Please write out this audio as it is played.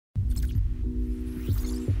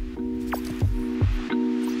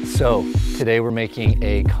So today we're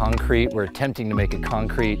attempting to make a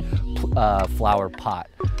concrete flower pot.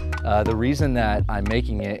 The reason that I'm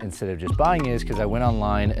making it instead of just buying it is because I went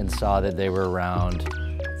online and saw that they were around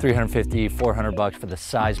 $350, $400 for the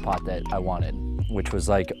size pot that I wanted, which was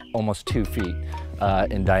like almost 2 feet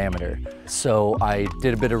in diameter. So I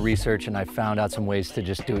did a bit of research and I found out some ways to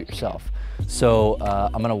just do it yourself. So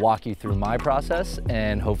I'm gonna walk you through my process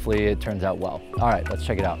and hopefully it turns out well. All right, let's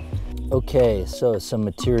check it out. Okay, so some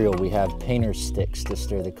material. We have painter's sticks to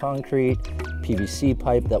stir the concrete, PVC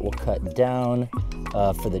pipe that will cut down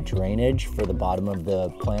for the drainage for the bottom of the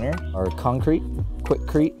planter, our concrete,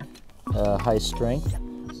 Quikcrete, high strength,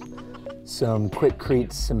 some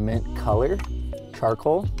Quikcrete cement color,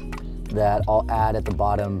 charcoal, that I'll add at the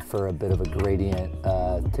bottom for a bit of a gradient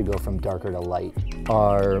to go from darker to light.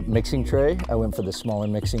 Our mixing tray, I went for the smaller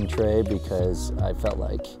mixing tray because I felt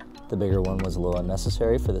like the bigger one was a little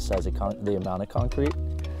unnecessary for the size of the amount of concrete.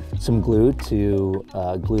 Some glue to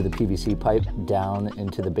glue the PVC pipe down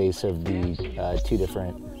into the base of the 2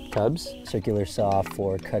 different tubs. Circular saw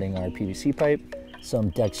for cutting our PVC pipe.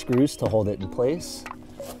 Some deck screws to hold it in place.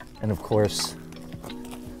 And of course,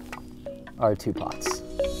 our 2 pots.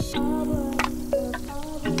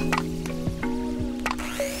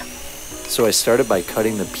 So I started by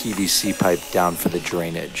cutting the PVC pipe down for the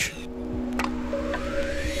drainage.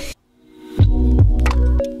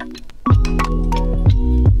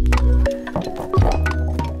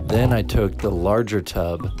 Then I took the larger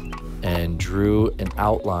tub and drew an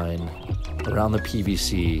outline around the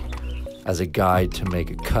PVC as a guide to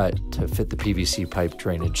make a cut to fit the PVC pipe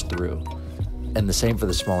drainage through. And the same for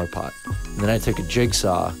the smaller pot. And then I took a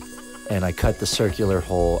jigsaw and I cut the circular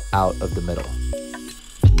hole out of the middle.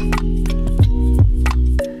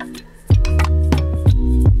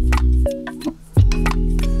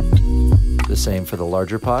 The same for the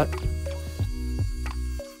larger pot.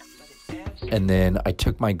 And then I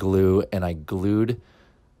took my glue and I glued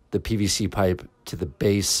the PVC pipe to the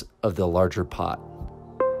base of the larger pot.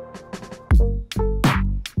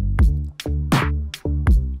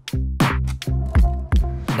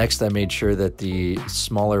 Next, I made sure that the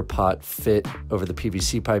smaller pot fit over the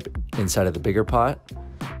PVC pipe inside of the bigger pot.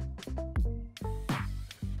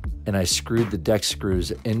 And I screwed the deck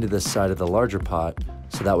screws into the side of the larger pot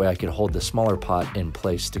so that way I could hold the smaller pot in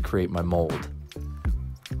place to create my mold.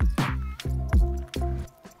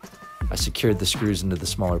 I secured the screws into the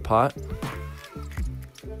smaller pot,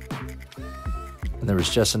 and there was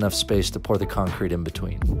just enough space to pour the concrete in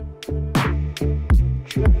between.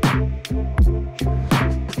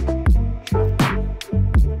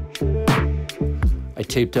 I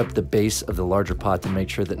taped up the base of the larger pot to make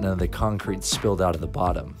sure that none of the concrete spilled out of the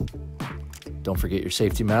bottom. Don't forget your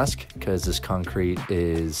safety mask, because this concrete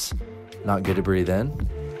is not good to breathe in.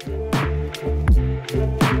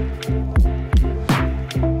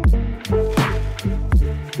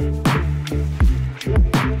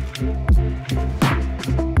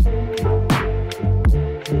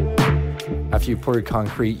 After you pour your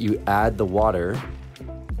concrete, you add the water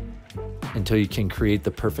until you can create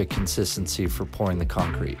the perfect consistency for pouring the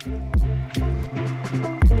concrete.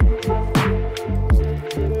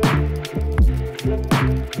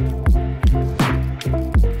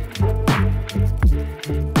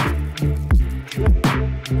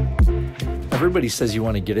 Everybody says you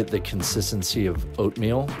want to get it the consistency of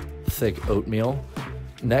oatmeal, thick oatmeal.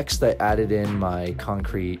 Next, I added in my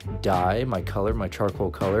concrete dye, my color, my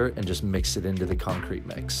charcoal color, and just mixed it into the concrete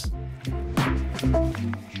mix.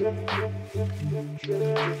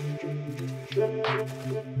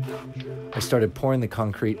 I started pouring the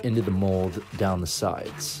concrete into the mold down the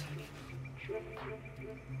sides.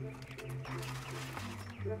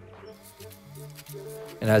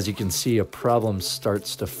 And as you can see, a problem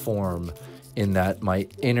starts to form in that my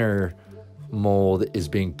inner mold is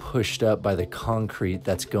being pushed up by the concrete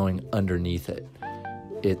that's going underneath it.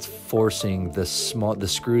 It's forcing the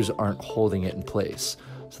screws aren't holding it in place.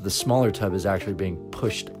 So the smaller tub is actually being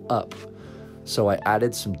pushed up. So I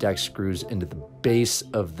added some deck screws into the base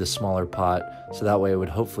of the smaller pot, so that way it would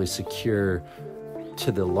hopefully secure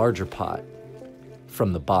to the larger pot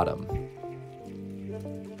from the bottom.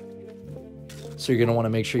 So you're gonna wanna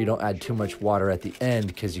make sure you don't add too much water at the end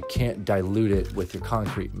because you can't dilute it with your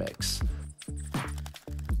concrete mix.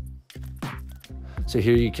 So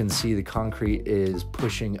here you can see the concrete is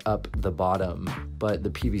pushing up the bottom, but the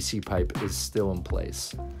PVC pipe is still in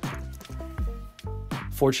place.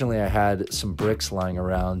 Fortunately, I had some bricks lying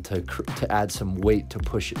around to add some weight to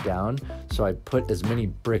push it down. So I put as many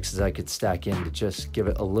bricks as I could stack in to just give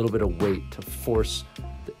it a little bit of weight to force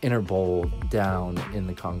inner bowl down in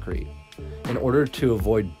the concrete. In order to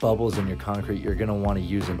avoid bubbles in your concrete, you're gonna wanna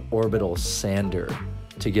use an orbital sander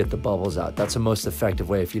to get the bubbles out. That's the most effective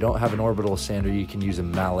way. If you don't have an orbital sander, you can use a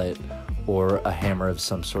mallet or a hammer of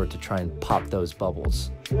some sort to try and pop those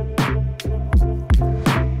bubbles.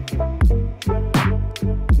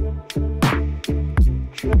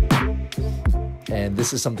 And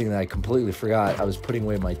this is something that I completely forgot. I was putting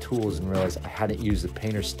away my tools and realized I hadn't used the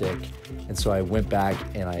painter stick. And so I went back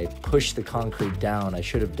and I pushed the concrete down. I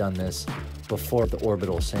should have done this before the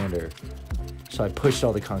orbital sander. So I pushed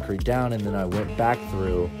all the concrete down and then I went back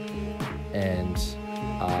through and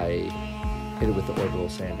I hit it with the orbital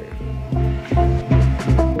sander.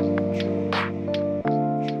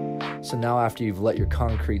 So now after you've let your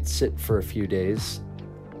concrete sit for a few days,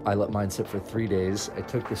 I let mine sit for 3 days. I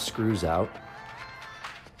took the screws out.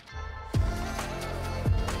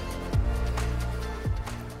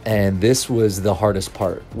 And this was the hardest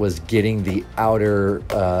part, was getting the outer,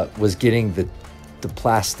 getting the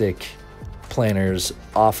plastic planters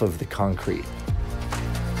off of the concrete.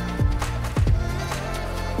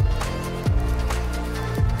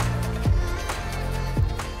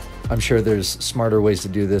 I'm sure there's smarter ways to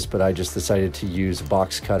do this, but I just decided to use a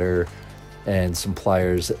box cutter and some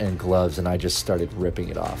pliers and gloves, and I just started ripping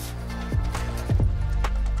it off.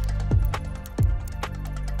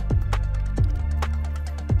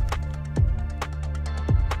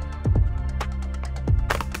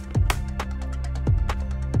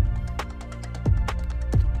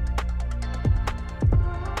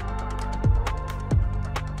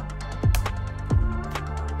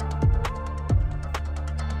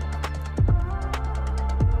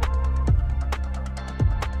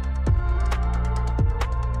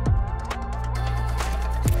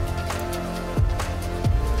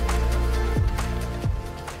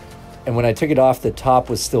 And when I took it off, the top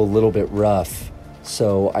was still a little bit rough.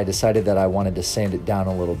 So I decided that I wanted to sand it down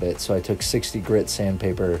a little bit. So I took 60 grit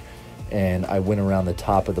sandpaper and I went around the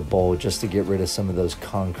top of the bowl just to get rid of some of those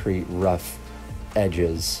concrete rough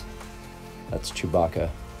edges. That's Chewbacca.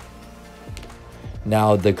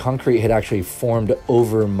 Now the concrete had actually formed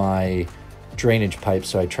over my drainage pipe,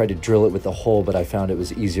 so I tried to drill it with a hole, but I found it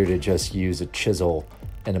was easier to just use a chisel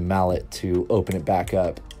and a mallet to open it back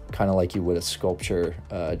up, kind of like you would a sculpture,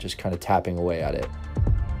 just kind of tapping away at it.